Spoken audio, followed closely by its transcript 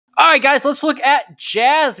right, guys, let's look at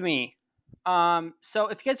Jasmy. So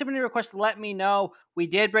if you guys have any requests, let me know. We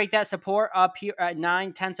did break that support up here at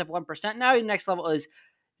 0.9%. Now the next level is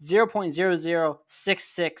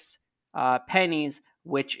 0.0066 pennies,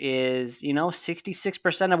 which is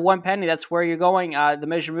 66% of 1 penny. That's where you're going. The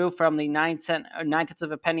measure move from the 9 tenths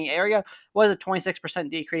of a penny area was a 26%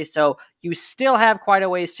 decrease. So you still have quite a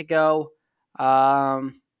ways to go.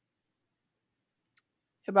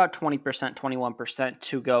 About 20%, 21%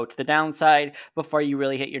 to go to the downside before you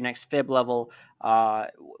really hit your next fib level,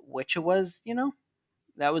 which was,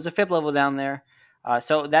 that was a fib level down there.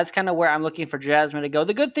 So that's kind of where I'm looking for Jasmine to go.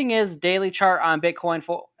 The good thing is daily chart on Bitcoin,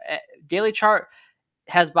 daily chart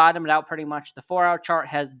has bottomed out pretty much. The 4-hour chart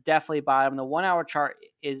has definitely bottomed. The 1-hour chart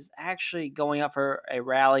is actually going up for a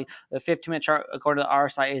rally. The 15-minute chart, according to the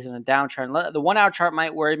RSI, is in a downtrend. The 1-hour chart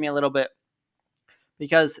might worry me a little bit,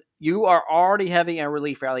 because you are already having a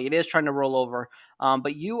relief rally. It is trying to roll over.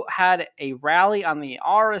 But you had a rally on the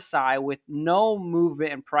RSI with no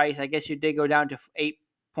movement in price. I guess you did go down to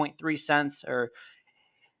 8.3 cents or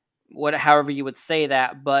however you would say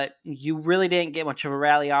that. But you really didn't get much of a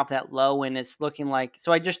rally off that low. And it's looking like,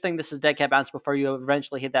 so I just think this is dead cat bounce before you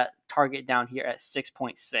eventually hit that target down here at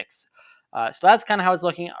 6.6. So that's kind of how it's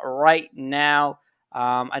looking right now.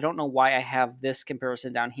 I don't know why I have this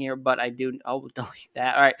comparison down here, but I do. I'll delete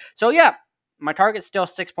that. All right. So yeah, my target's still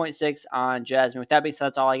 6.6 on Jasmine. With that being said,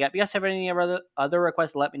 that's all I got. If you guys have any other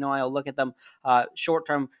requests, let me know. I'll look at them. Short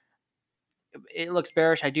term, it looks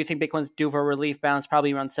bearish. I do think Bitcoin's due for a relief bounce,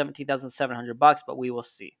 probably around $17,700, but we will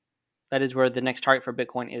see. That is where the next target for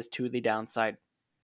Bitcoin is, to the downside.